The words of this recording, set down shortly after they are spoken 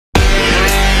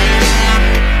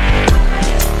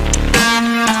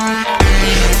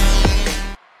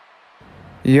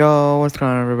Yo, what's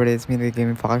going on, everybody? It's me, the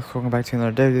Gaming Fox. Welcome back to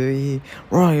another WWE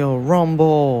Royal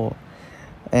Rumble.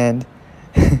 And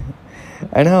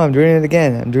I know I'm doing it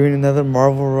again. I'm doing another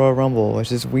Marvel Royal Rumble,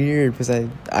 which is weird because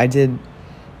I did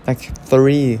like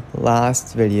 3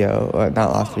 last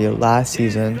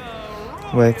season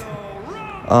with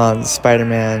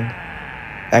Spider-Man,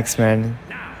 X-Men,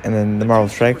 and then the Marvel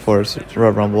Strike Force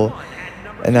Royal Rumble.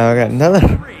 And now I got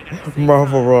another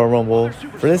Marvel Royal Rumble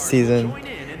for this season.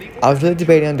 I was really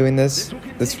debating on doing this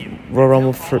Royal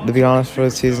Rumble to be honest for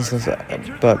this season,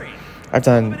 but I've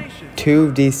done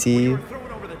 2 DC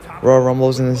Royal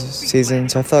Rumbles in this season,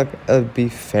 so I felt like it would be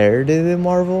fair to do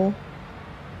Marvel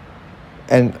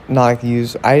and not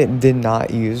use. I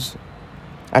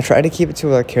tried to keep it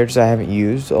to characters I haven't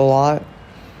used a lot.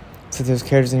 So there's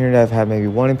characters in here that have had maybe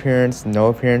 1 appearance, no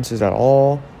appearances at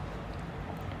all,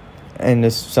 and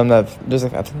there's some that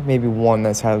I think maybe 1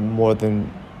 that's had more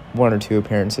than 1 or 2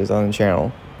 appearances on the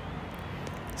channel.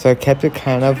 So I kept it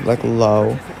kind of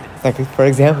low. Like, for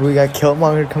example, we got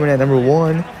Killmonger coming at number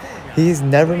 1. He's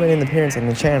never made an appearance on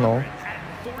the channel,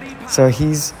 so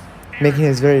he's making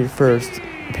his very first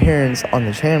appearance on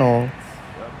the channel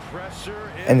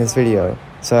in this video.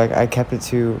 So I kept it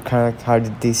to kind of like how I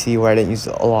did DC, where I didn't use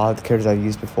a lot of the characters I've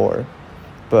used before.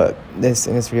 But in this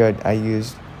video, I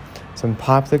used some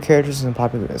popular characters and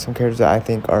some characters that I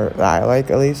think that I like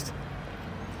at least.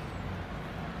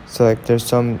 So there's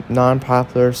some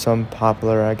non-popular, some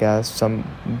popular, I guess, some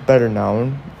better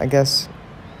known, I guess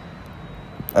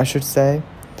I should say.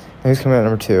 And who's coming at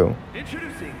number 2?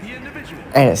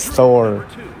 And it's Thor.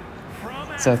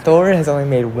 So Thor has only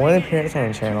made 1 appearance on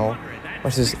the channel,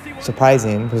 which is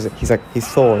surprising because he's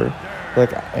Thor.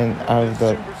 And out of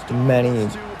the many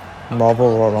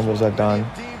Marvel Royal Rumbles I've done,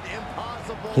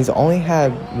 he's only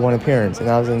had 1 appearance, and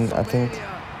that was in, I think,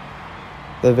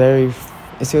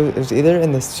 it was either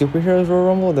in the Superheroes Royal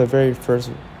Rumble or the very first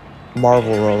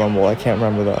Marvel Royal Rumble. I can't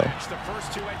remember though.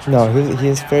 No,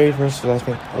 his very first, I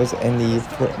think, was in the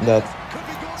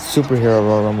Superhero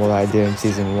Royal Rumble that I did in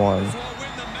Season 1.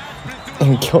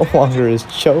 And Killmonger is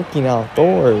choking out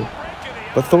Thor,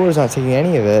 but Thor is not taking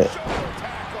any of it.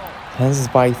 And this is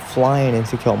by flying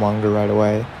into Killmonger right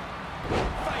away.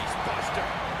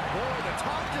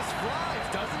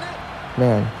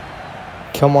 Man.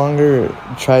 Killmonger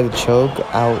tried to choke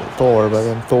out Thor, but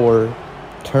then Thor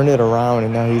turned it around,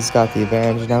 and now he's got the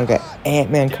advantage. Now we got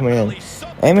Ant-Man coming in.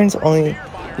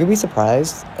 You'll be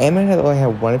surprised, Ant-Man has only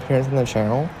had 1 appearance on the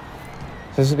channel.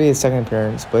 So this would be his 2nd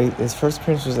appearance, but his first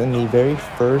appearance was in the very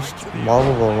first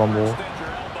Marvel Royal Rumble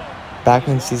back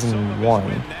in Season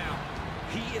 1.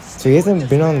 So he hasn't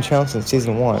been on the channel since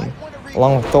Season 1,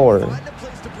 along with Thor.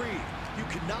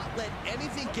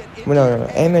 But no,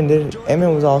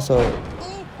 Ant-Man was also...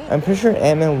 I'm pretty sure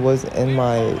Ant-Man was in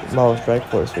my Marvel Strike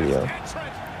Force video.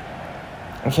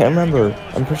 I can't remember.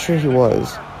 I'm pretty sure he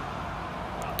was.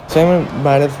 So Ant-Man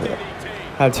might have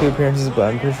had 2 appearances, but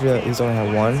I'm pretty sure he's only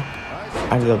had 1. I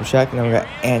have to double check. Now we got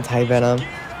Anti-Venom.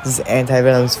 This is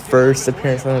Anti-Venom's first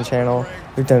appearance on the channel.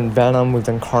 We've done Venom, we've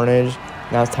done Carnage.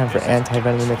 Now it's time for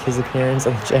Anti-Venom to make his appearance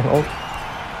on the channel.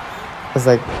 Because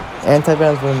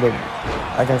Anti-Venom's one of the,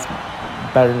 I guess,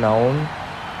 better known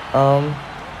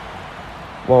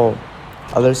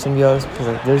other symbiotes, because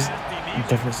there's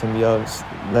different symbiotes.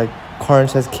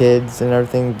 Carnage has kids and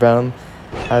everything. Venom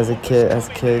has a kid,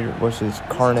 which is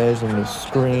Carnage, and there's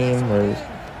Scream, there's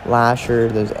Lasher,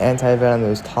 there's Anti-Venom,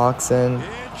 there's Toxin.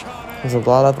 There's a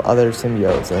lot of other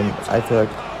symbiotes, and I feel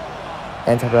like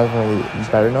Anti-Venom's one of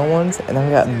the better known ones. And then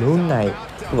we got Moon Knight,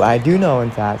 who I do know,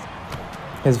 in fact.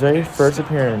 His very first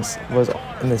appearance was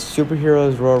in the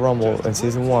Superheroes Royal Rumble in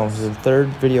Season 1, which is the 3rd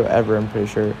video ever, I'm pretty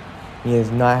sure. He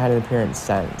has not had an appearance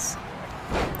since.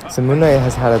 So Moon Knight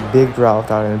has had a big drought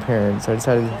without an appearance, so I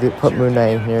decided to put Moon Knight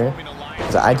in here,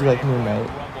 because I do like Moon Knight.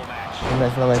 Moon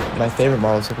Knight's one of my favorite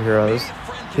Marvel superheroes.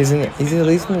 He's at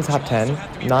least in the top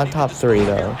 10, not top 3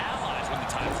 though.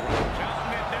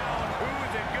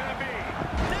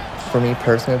 For me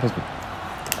personally, because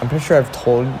I'm pretty sure I've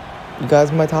told you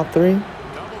guys my top 3,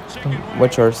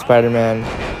 which are Spider-Man,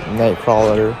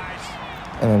 Nightcrawler,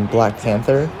 and then Black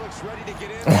Panther.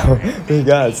 We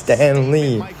got Stan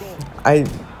Lee.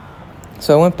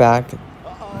 So I went back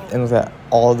and looked at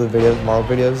all the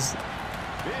Marvel videos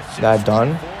that I've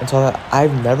done, and saw that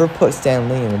I've never put Stan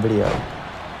Lee in a video.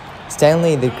 Stan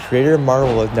Lee, the creator of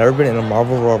Marvel, has never been in a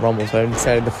Marvel Royal Rumble, so I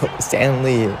decided to put Stan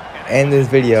Lee in this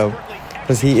video,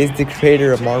 because he is the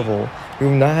creator of Marvel. We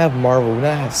would not have Marvel, we would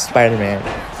not have Spider-Man,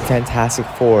 Fantastic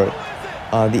Four,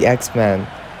 the X-Men,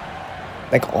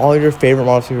 all your favorite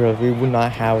Marvel superheroes, we would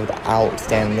not have without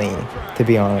Stan Lee, to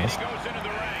be honest.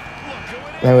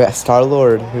 then we got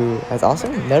Star-Lord, who has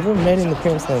also never made an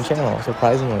appearance on the channel,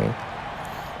 surprisingly.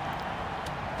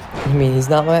 I mean, he's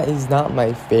not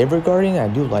my favorite Guardian. I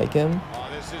do like him,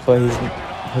 but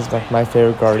he's like my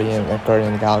favorite Guardian. Like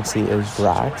Guardian of the Galaxy is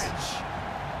Drax.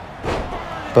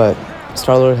 But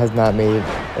Star-Lord has not made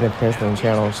an appearance on the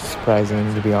channel, which is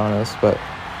surprising to be honest. But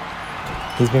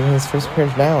he's making his first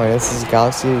appearance now, and this is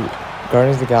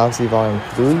Guardians of the Galaxy Volume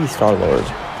 3 Star-Lord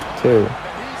too.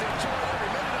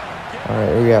 All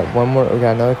right, we got one more. We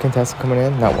got another contestant coming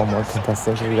in. Not one more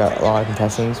contestant, because we got a lot of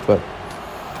contestants, but.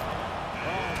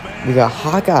 We got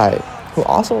Hawkeye, who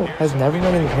also has never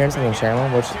made an appearance on the channel,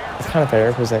 which is kind of fair,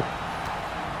 because, like,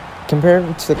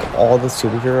 compared to, like, all the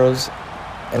superheroes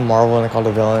in Marvel and, like, all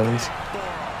the villains,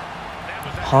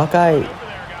 Hawkeye,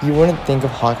 you wouldn't think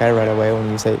of Hawkeye right away when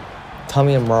you say, tell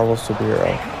me a Marvel superhero.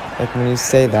 Like, when you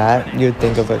say that, you'd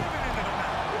think of,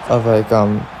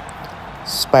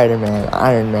 Spider-Man,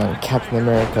 Iron Man, Captain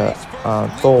America,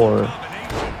 Thor.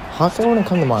 Hawkeye wouldn't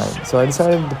come to mind, so I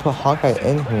decided to put Hawkeye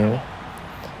in here,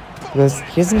 because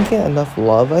he doesn't get enough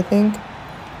love, I think,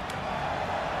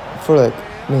 for, like,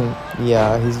 I mean,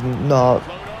 yeah, he's not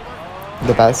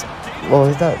the best, well,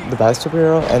 he's not the best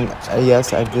superhero, and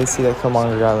yes, I did see that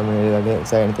Killmonger got eliminated. I didn't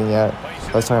say anything yet.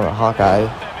 I was talking about Hawkeye,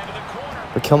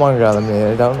 but Killmonger got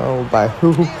eliminated. I don't know by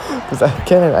who, because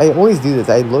I always do this.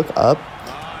 I look up,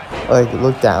 like,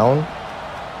 look down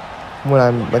when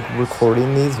I'm, like,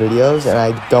 recording these videos, and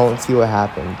I don't see what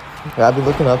happened. Like, I'll be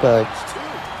looking up at,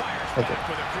 like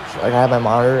I have my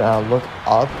monitor, and I'll look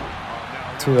up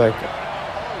to, like,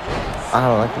 I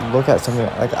don't know, like, look at something,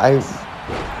 like,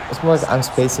 it's more like I'm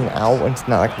spacing out when it's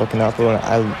not, like, looking up, but when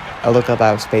I look up,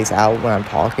 I space out when I'm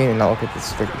talking, and not look at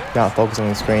this, like, not focus on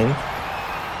the screen.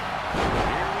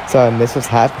 So I miss what's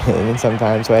happening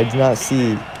sometimes, so I did not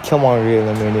see Killmonger get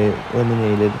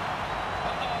eliminated.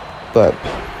 But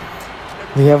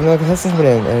we have another contestant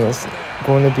coming in, and it's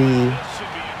going to be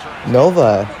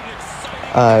Nova.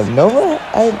 Nova,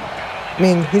 I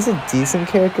mean, he's a decent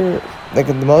character. Like,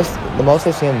 the most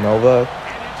I've seen of Nova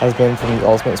has been from the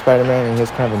Ultimate Spider-Man, and he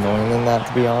was kind of annoying in that,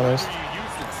 to be honest.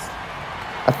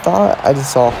 I thought I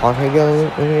just saw Hawkeye get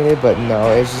eliminated, but no,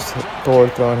 it's just Thor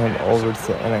throwing him over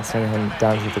to and like sending him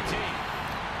down to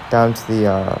the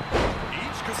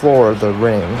floor of the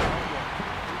ring.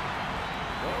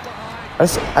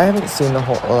 I haven't seen the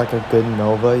whole, like, a good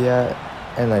Nova yet,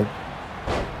 and, like,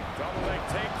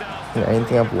 you know,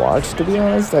 anything I've watched, to be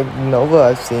honest. Like, Nova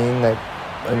I've seen, like,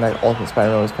 in, like, Ultimate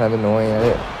Spider-Man was kind of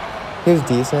annoying. He was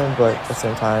decent, but at the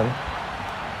same time,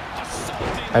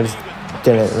 I just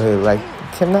didn't really like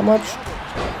him that much.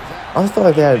 I also felt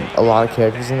like they had a lot of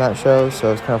characters in that show,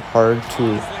 so it's kind of hard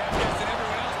to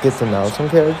get to know some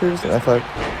characters, and I feel like,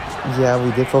 yeah, we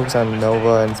did focus on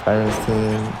Nova and Spider-Man's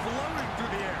team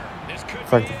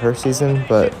for, like, the first season,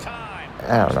 but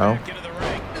I don't know.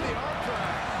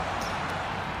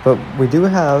 But we do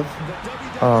have,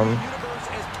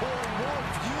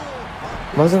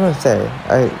 what was I going to say?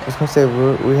 I was going to say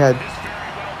we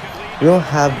don't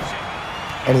have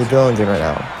any villains in right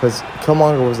now, because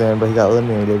Killmonger was in, but he got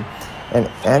eliminated, and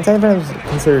Anti-Venom is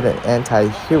considered an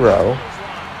anti-hero,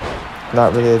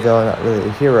 not really a villain, not really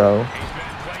a hero,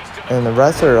 and the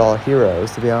rest are all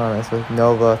heroes, to be honest, with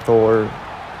Nova, Thor,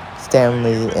 Stan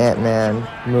Lee, Ant-Man,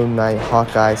 Moon Knight,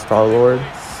 Hawkeye, Star-Lord.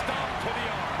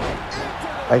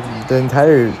 Like, the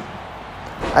entire...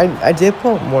 I did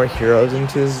put more heroes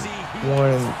into this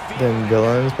one than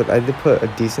villains, but I did put a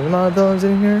decent amount of villains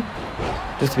in here,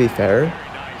 just to be fair.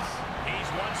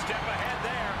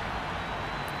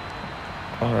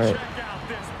 Alright.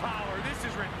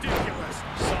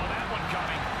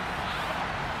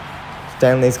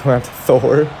 Stan Lee's going after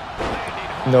Thor.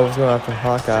 Nova's going after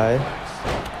Hawkeye.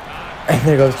 And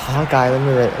there goes Hawkeye,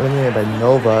 eliminated by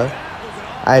Nova.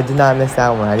 I did not miss that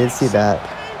one. I did see that.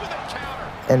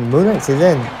 And Moon Knight stays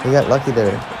in. He got lucky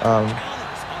there.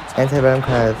 Anti-Venom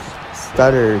kind of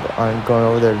stuttered on going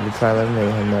over there to try and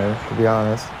eliminate him there, to be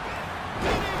honest.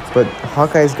 But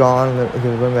Hawkeye's gone. He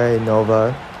was eliminated by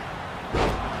Nova.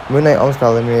 Moon Knight almost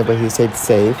got eliminated, but he stayed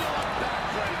safe.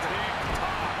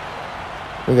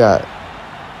 We got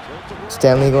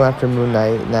Stan Lee going after Moon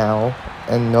Knight now,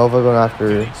 and Nova going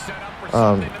after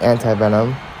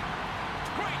Anti-Venom.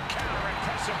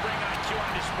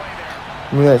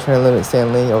 Moon Knight trying to limit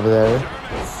Stan Lee over there.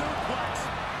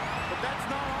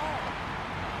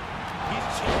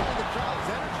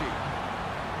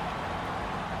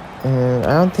 And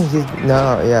I don't think he's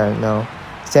no.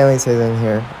 Stan Lee stays in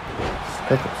here.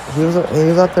 Like, he was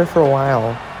up there for a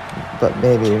while, but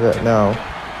no.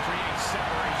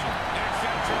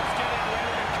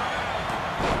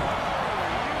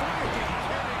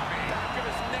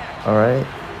 All right.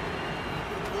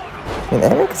 I mean,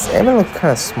 Ant-Man looked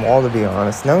kind of small, to be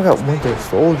honest. Now we got Winter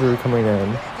Soldier coming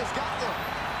in.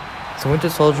 So Winter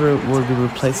Soldier will be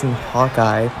replacing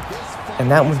Hawkeye,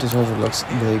 and that Winter Soldier looks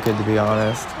really good, to be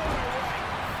honest.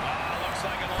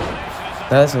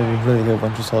 That's a really good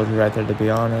Winter Soldier right there, to be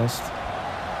honest.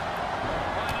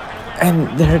 And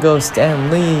there goes Stan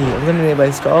Lee, eliminated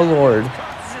by Star-Lord.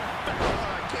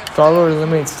 Star-Lord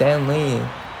eliminates Stan Lee.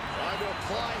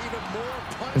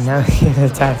 And now he's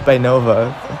attacked by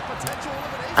Nova.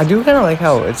 I do kind of like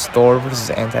how it's Thor versus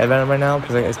Anti-Venom right now,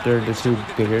 because I guess they're the two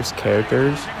biggest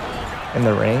characters in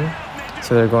the ring.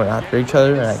 So they're going after each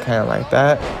other, and I kind of like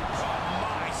that.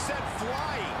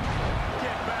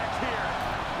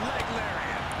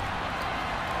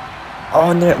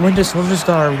 Oh, and Winter Soldier's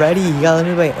gone already. He got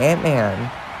eliminated by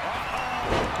Ant-Man.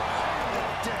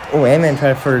 Oh, Ant-Man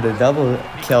tried for the double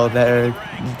kill there.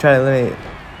 Try to eliminate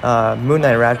Moon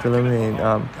Knight right after eliminating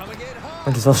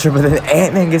Winter Soldier, but then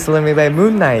Ant-Man gets eliminated by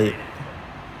Moon Knight.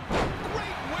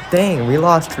 Dang, we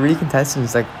lost 3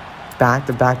 contestants like back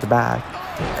to back to back.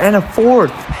 And a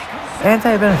 4th.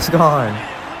 Anti-Venom's gone.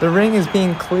 The ring is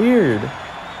being cleared.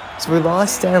 So we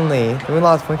lost Stan Lee, then we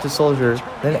lost Winter Soldier,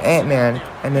 then Ant-Man,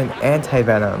 and then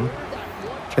Anti-Venom.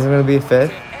 Is it going to be a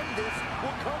 5th?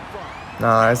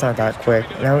 Nah, it's not that quick.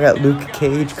 Now we got Luke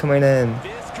Cage coming in.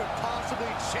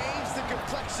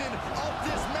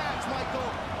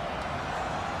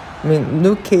 I mean,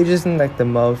 Luke Cage isn't like the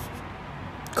most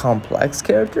complex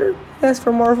character, yes,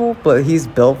 for Marvel, but he's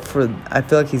built for, I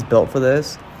feel like he's built for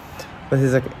this. With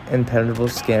his like impenetrable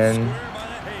skin.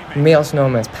 You may also know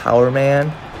him as Power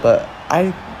Man, but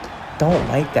I don't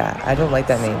like that. I don't like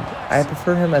that name. I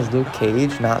prefer him as Luke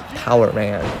Cage, not Power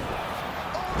Man.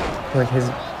 Like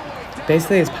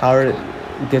basically his power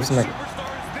gives him like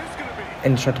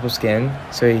indestructible skin,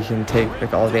 so he can take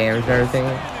like all damage and everything.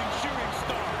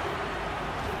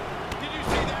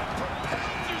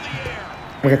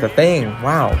 Look at the Thing.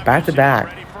 Wow, back to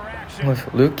back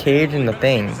with Luke Cage and the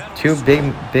Thing. 2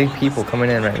 big people coming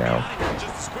in right now.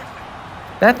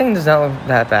 That Thing does not look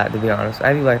that bad, to be honest.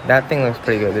 I do like that Thing. Looks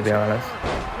pretty good, to be honest.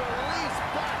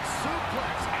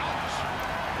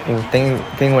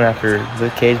 Thing went after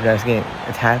Luke Cage, but I was getting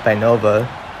attacked by Nova.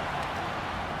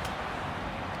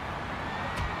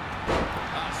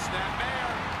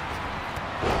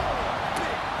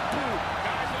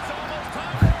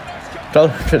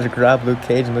 Star-Lord tried to grab Luke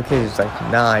Cage, and Luke Cage is like,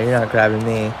 nah, you're not grabbing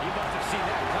me.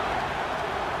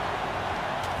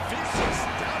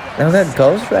 Now we got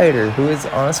Ghost Rider, who is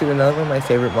honestly another one of my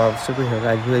favorite Marvel superheroes.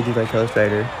 I really do like Ghost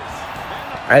Rider.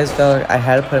 I just felt like I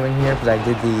had to put him in here because I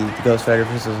did the Ghost Rider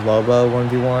versus Lobo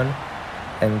 1v1,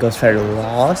 and Ghost Rider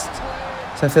lost.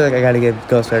 So I feel like I gotta give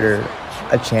Ghost Rider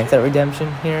a chance at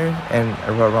redemption here and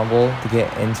a Royal Rumble to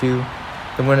get into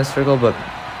the winner's circle, but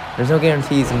there's no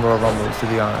guarantees in Royal Rumbles, to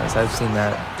be honest. I've seen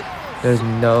that. There's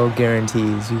no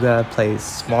guarantees. You gotta play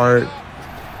smart,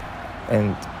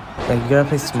 and like you gotta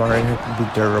play smart and you have to be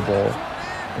durable,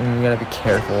 and you gotta be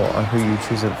careful on who you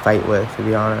choose to fight with, to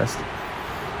be honest.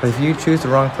 But if you choose the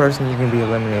wrong person, you can be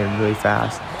eliminated really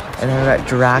fast. And then I got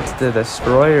Drax the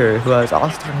Destroyer, who I was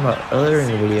also talking about earlier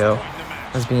in the video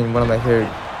as being one of my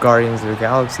favorite Guardians of the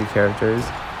Galaxy characters.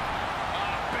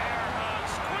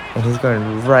 And he's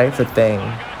going right for Thing.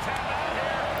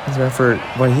 He's going for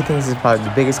what he thinks is probably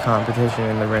the biggest competition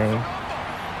in the ring.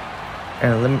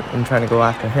 And trying to go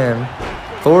after him.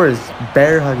 Thor is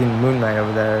bear hugging Moon Knight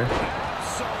over there.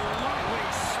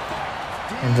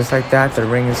 And just like that, the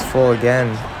ring is full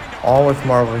again. All with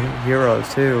Marvel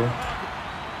heroes, too.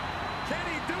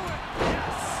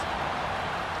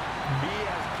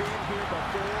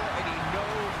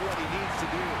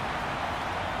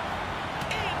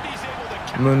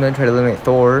 Moon Knight tried to eliminate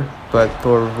Thor, but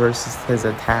Thor reverses his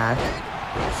attack.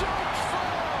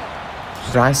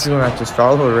 Drax is going after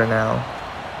Star-Lord right now.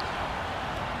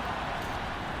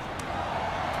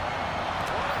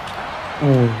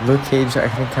 Ooh, Luke Cage, I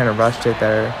think, kind of rushed it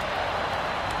there.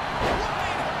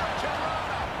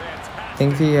 I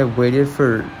think if he had waited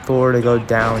for Thor to go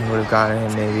down, he would have gotten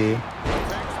him, maybe.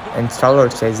 And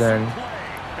Star-Lord stays in.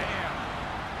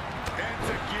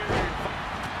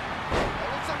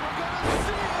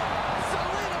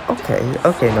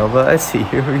 Okay, Nova, I see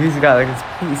you. He's got like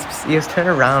he has turned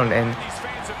around, and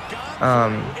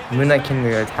Moon Knight came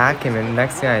to attack him, and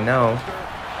next thing I know,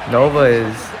 Nova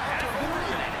is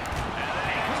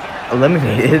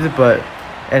eliminated,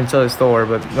 and so is Thor,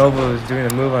 but Nova was doing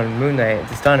a move on Moon Knight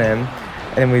to stun him,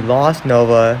 and then we lost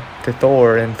Nova to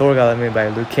Thor, and Thor got eliminated by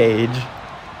Luke Cage.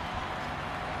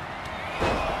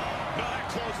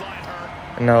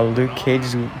 And now Luke Cage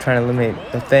is trying to eliminate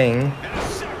the Thing,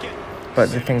 but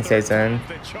the Thing stays in.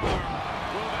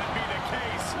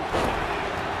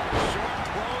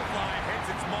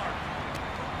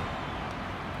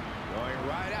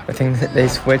 I think that they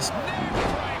switched.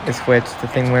 They switched. The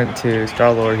thing went to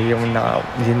Star-Lord. He did not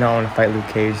want to fight Luke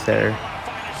Cage there.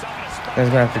 He was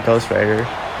going after Ghost Rider.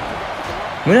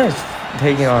 Moon Knight's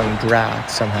taking on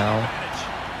Drax somehow.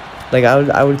 Like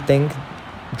I would think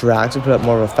Drax would put up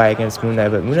more of a fight against Moon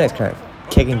Knight, but Moon Knight's kind of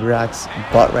kicking Drax's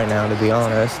butt right now, to be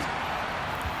honest.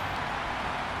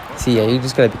 So yeah, you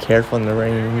just gotta be careful in the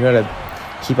ring. You gotta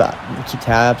keep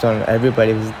tabs on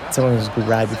everybody, because someone just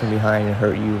grab you from behind and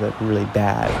hurt you like really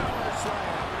bad.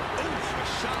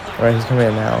 Alright, he's coming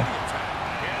in now.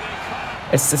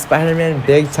 It's the Spider-Man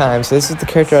big time. So this is the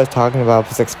character I was talking about.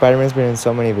 It's like Spider-Man's been in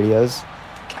so many videos,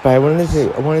 but I wanted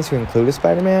to include a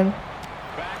Spider-Man.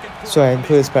 So I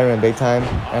included Spider-Man big time.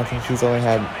 And I think he's only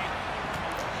had,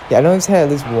 yeah, I know he's had at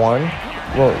least one,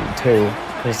 well, two,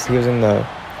 because he was in the.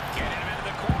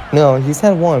 No, he's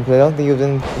had one, but I don't think he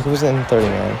was in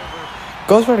 30-man.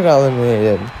 Ghost Rider got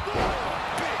eliminated.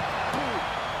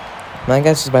 My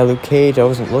guess is by Luke Cage. I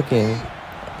wasn't looking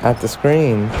at the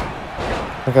screen.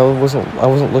 Like I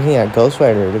wasn't looking at Ghost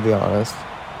Rider, to be honest.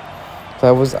 So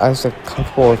I was like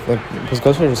comfortable with, like, because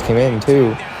Ghost Rider just came in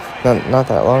too, not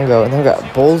that long ago, and then we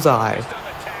got Bullseye,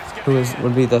 who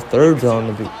would be the third villain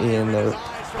to be in the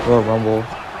Royal Rumble.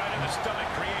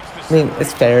 I mean,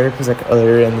 it's fair because like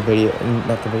earlier in the video, in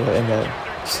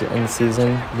the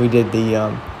season, we did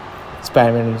the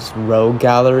Spider-Man's Rogue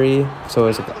Gallery, so it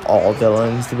was like all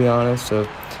villains, to be honest. So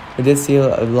we did see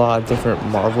a lot of different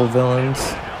Marvel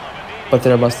villains, but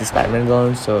they're mostly Spider-Man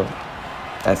villains, so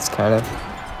that's kind of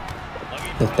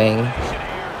the thing.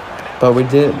 But we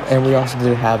also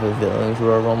did have a villains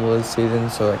Royal Rumble this season,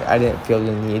 so like I didn't feel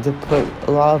the need to put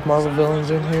a lot of Marvel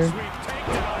villains in here.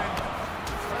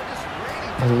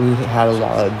 We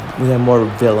had more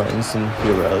villains than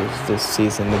heroes this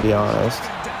season, to be honest.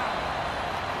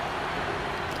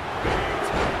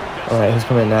 Alright, who's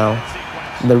coming now?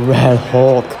 The Red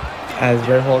Hulk. As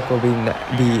Red Hulk will be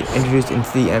introduced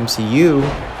into the MCU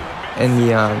in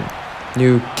the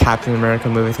new Captain America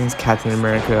movie. I think it's Captain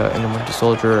America and the Winter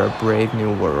Soldier: A Brave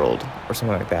New World, or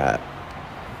something like that.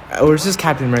 Or it's just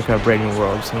Captain America: A Brave New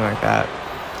World, something like that.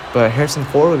 But Harrison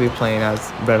Ford will be playing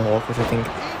as Red Hulk, which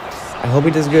I hope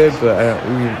he does good, but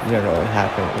we don't know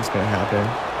what's gonna happen.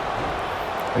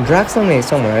 And Drax eliminated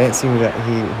someone. I didn't see who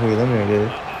he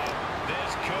eliminated.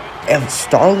 And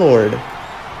Star-Lord.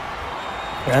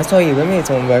 And I saw he eliminated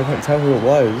someone, but I couldn't tell who it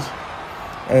was.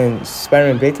 And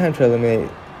Spider-Man big time to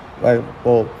eliminate, went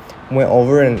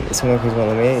over and someone who's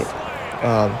gonna eliminate.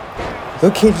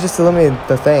 Luke Cage just eliminated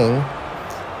the Thing.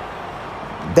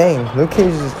 Dang, Luke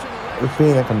Cage is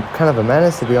being like kind of a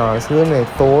menace, to be honest. He eliminated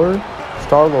Thor,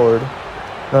 Star-Lord.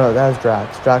 No, that was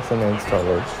Drax. Drax eliminated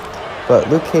Star-Lord. But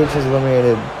Luke Cage has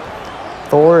eliminated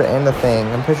Thor and the Thing.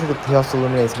 I'm pretty sure that he also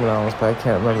eliminated someone else, but I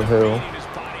can't remember who.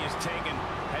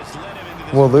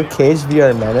 Will Luke Cage be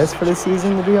our menace for the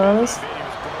season, to be honest?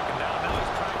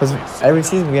 Because every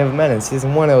season we have a menace.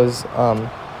 Season 1 it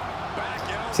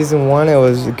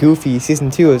was Goofy. Season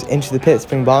 2 it was Into the Pit,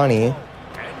 Spring Bonnie.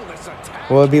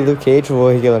 Will it be Luke Cage, or will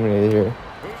he get eliminated here?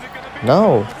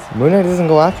 No, Moon Knight doesn't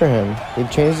go after him. He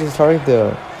changed his target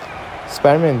to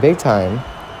Spider-Man big time.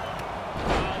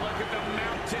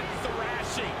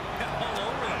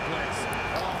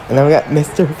 And then we got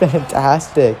Mr.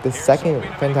 Fantastic, the second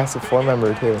Fantastic Four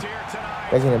member too,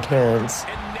 making an appearance.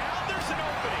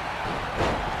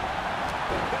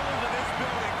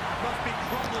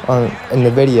 In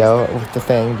the video, with the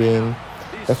Thing being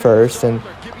the first. And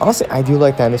honestly, I do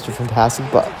like that Mr. Fantastic,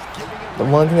 but the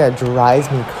one thing that drives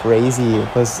me crazy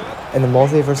was in the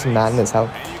Multiverse of Madness, how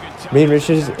Reed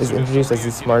Richards is introduced as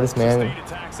the smartest man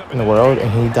in the world, and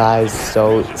he dies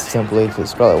so simply to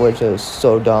Scarlet Witch. It was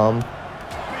so dumb.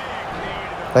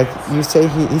 Like, you say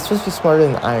he's supposed to be smarter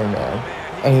than Iron Man,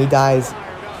 and he dies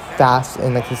fast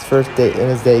in like his first day in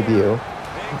his debut.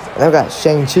 And I've got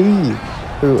Shang-Chi,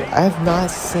 who I have not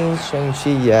seen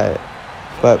Shang-Chi yet,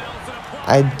 but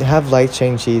I have liked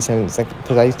Shang-Chi since, like,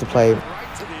 because I used to play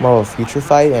Marvel Future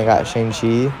Fight, and I got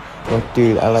Shang-Chi. Like,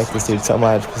 dude, I like this dude so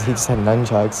much because he just had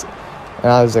nunchucks, and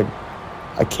I was like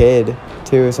a kid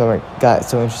too, so I got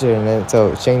so interested in it.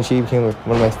 So Shang-Chi became like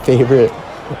one of my favorite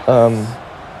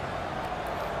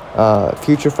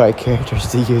Future Fight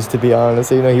characters to use, to be honest.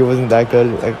 So, he wasn't that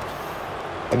good like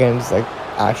against like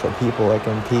actual people, like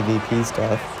in PvP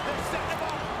stuff.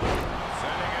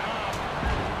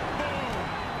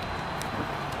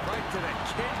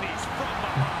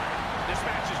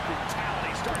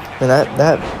 And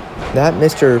that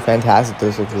Mr. Fantastic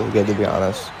does look really good, to be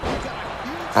honest.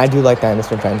 I do like that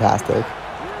Mr. Fantastic.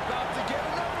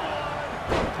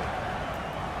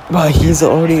 But he's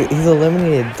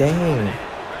eliminated, dang.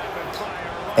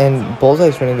 And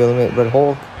Bullseye's trying to eliminate Red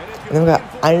Hulk. And then we got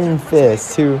Iron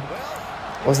Fist, who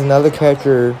was another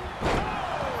character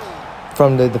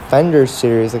from the Defenders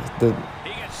series, all the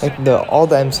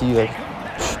MCU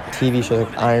TV shows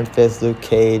like Iron Fist, Luke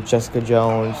Cage, Jessica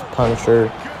Jones, Punisher.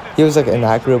 He was in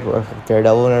that group of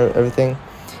Daredevil and everything.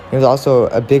 He was also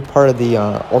a big part of the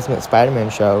Ultimate Spider-Man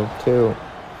show too.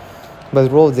 But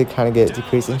his role did kind of get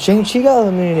decreased. And Shang-Chi got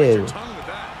eliminated.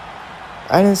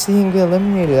 I didn't see him get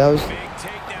eliminated. I was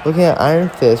looking at Iron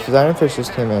Fist, because Iron Fist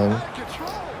just came in.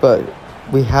 But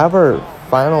we have our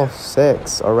final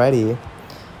 6 already.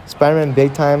 Spider-Man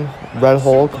Big Time, Red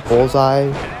Hulk,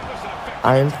 Bullseye,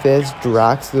 Iron Fist,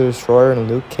 Drax the Destroyer, and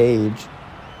Luke Cage.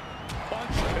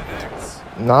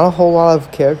 Not a whole lot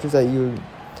of characters that you would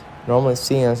normally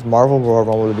see in this Marvel Royal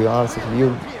Rumble, to be honest.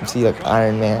 You see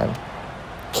Iron Man,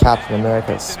 Captain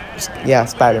America,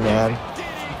 Spider-Man,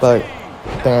 but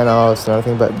Thanos and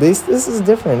everything. But this is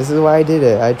different. This is why I did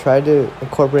it. I tried to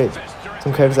incorporate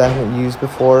some characters I haven't used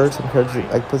before. Some characters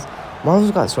because Marvel's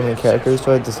got so many characters,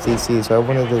 so does DC. So I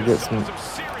wanted to get some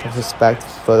respect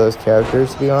for those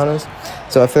characters, to be honest.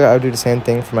 So I figured I would do the same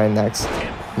thing for my next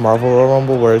Marvel Royal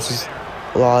Rumble, where it's just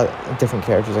a lot of different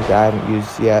characters that I haven't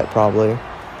used yet, probably.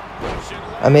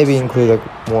 I maybe include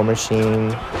War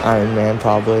Machine, Iron Man,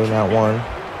 probably in that one.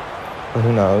 Or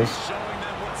who knows.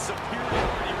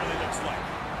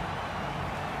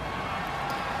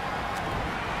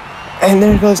 And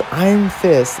there goes Iron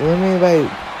Fist, eliminated by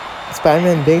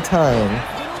Spider-Man Big Time.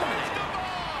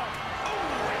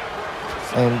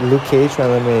 And Luke Cage trying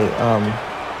to eliminate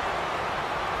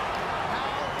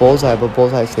Bullseye, but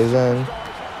Bullseye stays in.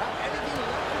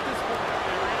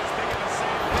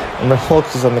 And the Hulk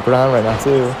is on the ground right now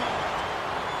too.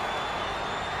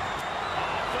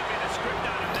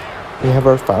 We have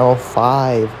our final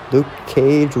 5. Luke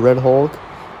Cage, Red Hulk,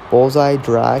 Bullseye,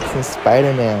 Drax, and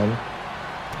Spider-Man.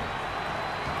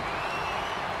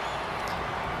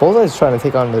 Bullseye's trying to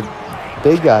take on the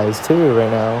big guys too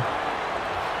right now.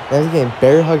 And he's getting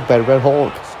bear hugged by Red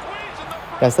Hulk.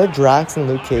 Yes, let Drax and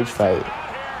Luke Cage fight.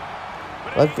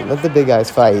 Let the big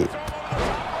guys fight.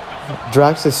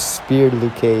 Drax just speared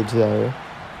Luke Cage there.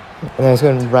 And then he's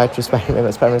going right to Spider-Man,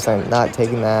 but Spider-Man's not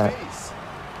taking that.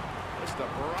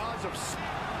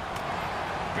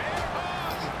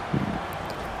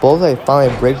 Bullseye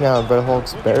finally breaking out of Red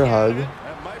Hulk's bear hug.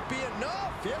 That might be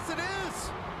enough. Yes, it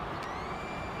is.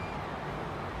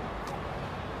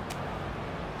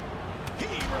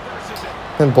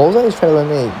 And Bullseye is trying to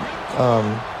eliminate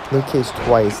Luke Cage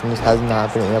twice and just has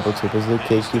not been able to, because Luke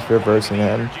Cage keeps reversing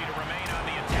him.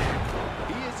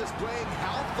 He is displaying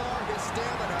how far his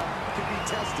stamina can be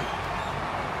tested.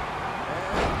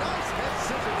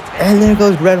 And there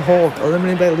goes Red Hulk,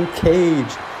 eliminated by Luke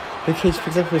Cage. Luke Cage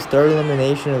picks up his 3rd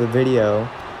elimination of the video.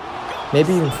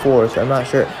 Maybe even 4th, I'm not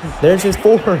sure. There's his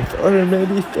 4th, or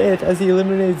maybe 5th, as he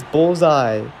eliminates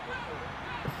Bullseye.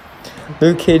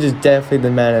 Luke Cage is definitely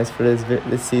the menace for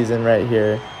this season right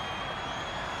here.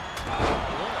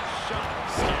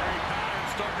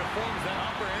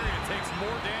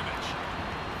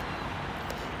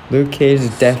 Luke Cage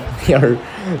is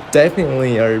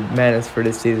definitely our menace for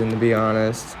this season, to be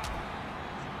honest.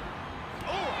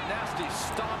 Nasty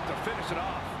stop to finish it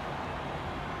off.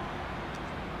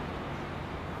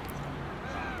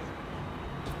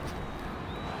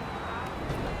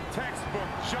 Textbook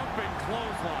jumping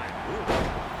clothesline.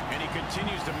 And he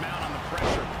continues to mount on the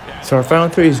pressure. So our final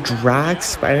 3 is Drax,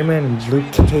 Spider-Man, and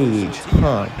Luke Cage.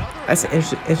 That's an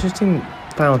interesting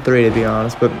final 3, to be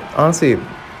honest. But honestly,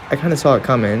 I kind of saw it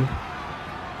coming.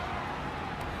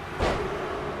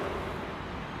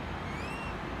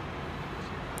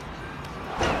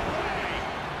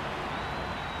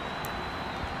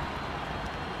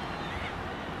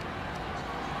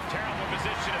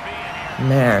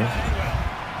 Man.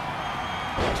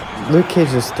 Luke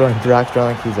Cage is throwing Drax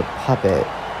around like he's a puppet.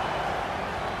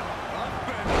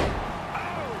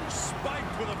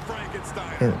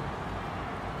 And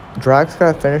Drax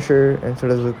got a finisher, and so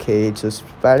does Luke Cage. So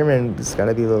Spider-Man just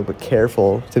gotta be a little bit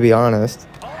careful, to be honest.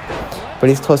 But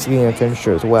he's close to being a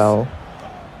finisher as well.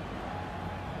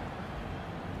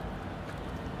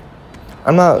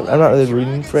 I'm not really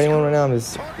rooting for anyone right now. I'm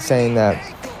just saying that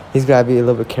he's gotta be a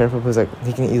little bit careful, because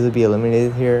he can easily be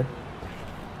eliminated here.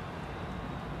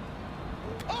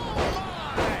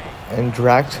 And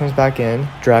Drax comes back in.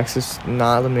 Drax is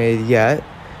not eliminated yet.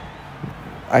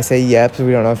 I say yet because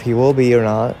we don't know if he will be or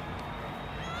not.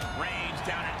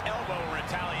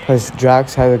 Because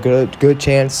Drax has a good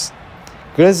chance,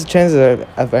 good as a chance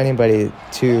of anybody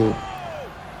to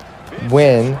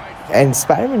win. And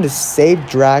Spider-Man just saved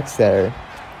Drax there.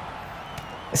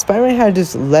 If Spider-Man had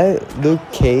just let Luke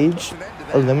Cage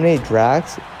eliminate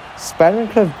Drax, Spider-Man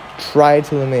could have tried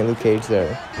to eliminate Luke Cage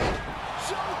there.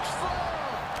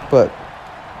 But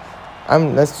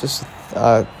that's just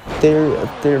a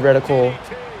theoretical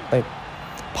like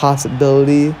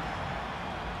possibility.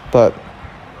 But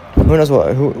who knows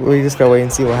what? We just gotta wait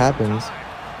and see what happens.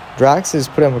 Drax is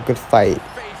putting up a good fight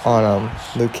on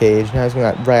Luke Cage. Now he's going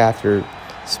right after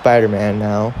Spider-Man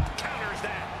now.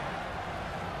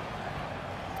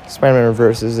 Spider-Man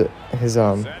reverses his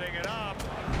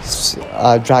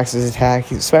Drax's attack.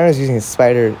 Spider-Man's using his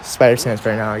spider sense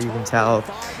right now. You can tell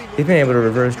he's been able to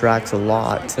reverse Drax a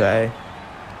lot today.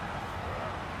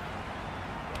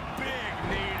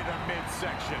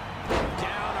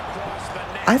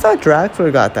 I thought Drax would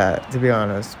have got that, to be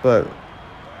honest, but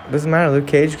it doesn't matter. Luke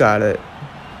Cage got it.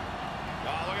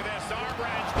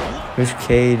 Luke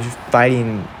Cage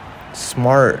fighting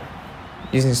smart,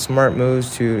 using smart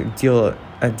moves to deal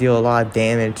a lot of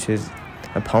damage to his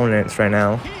opponents right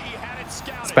now.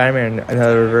 Spider-Man,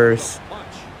 another reverse.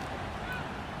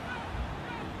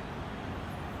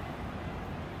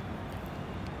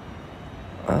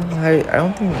 I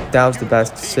don't think that was the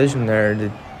best decision there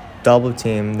to double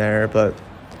team there, but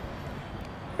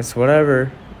it's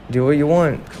whatever. Do what you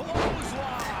want.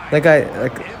 Like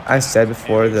I said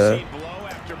before, the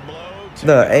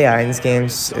AI in this game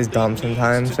is dumb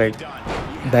sometimes. Like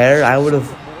there, I would have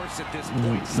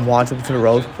walked up to the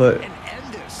ropes, put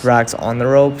Drax on the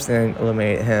ropes, and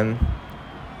eliminate him.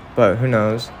 But who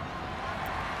knows?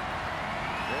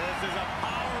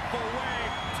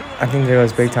 I think there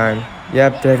goes big time.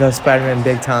 Yep, there goes Spider-Man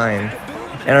big time.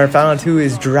 And our final two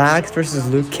is Drax versus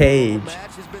Luke Cage.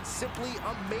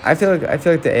 I feel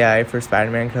like the AI for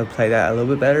Spider-Man could have played that a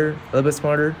little bit better, a little bit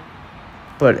smarter.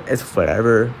 But it's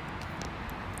whatever.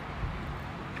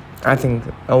 I think.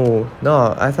 Oh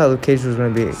no, I thought Luke Cage was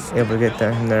gonna be able to get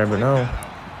him there, but no.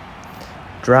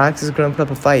 Drax is gonna put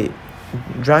up a fight.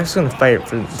 Drax is gonna fight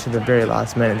to the very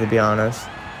last minute, to be honest.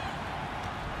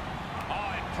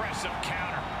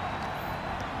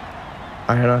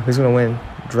 I don't know who's gonna win,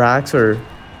 Drax or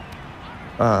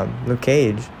Luke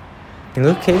Cage. And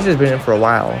Luke Cage has been in for a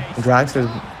while. Drax has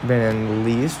been in the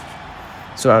least,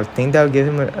 so I would think that would give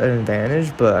him an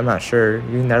advantage, but I'm not sure.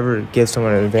 You never give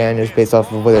someone an advantage based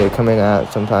off of whether they come in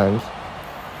at sometimes.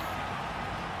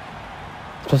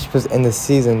 Especially because in the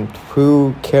season,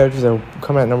 2 characters are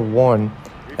coming at number 1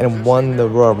 and won the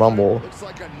Royal Rumble.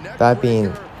 That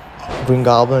being Green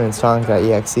Goblin and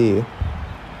Sonic.exe.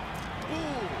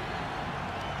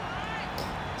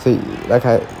 So,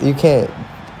 you can't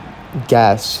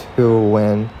guess who will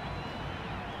win.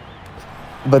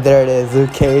 But there it is.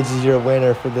 Luke Cage is your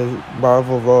winner for the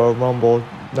Marvel Royal Rumble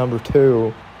number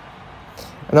 2.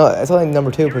 No, it's only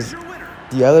number 2 because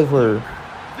the others were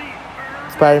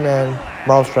Spider-Man,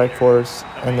 Marvel Strike Force,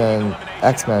 and then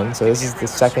X-Men. So this is the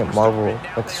second Marvel,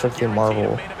 like strictly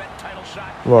Marvel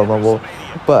Royal Rumble.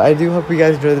 But I do hope you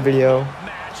guys enjoyed the video.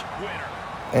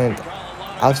 And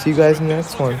I'll see you guys in the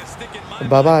next one.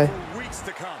 Bye-bye.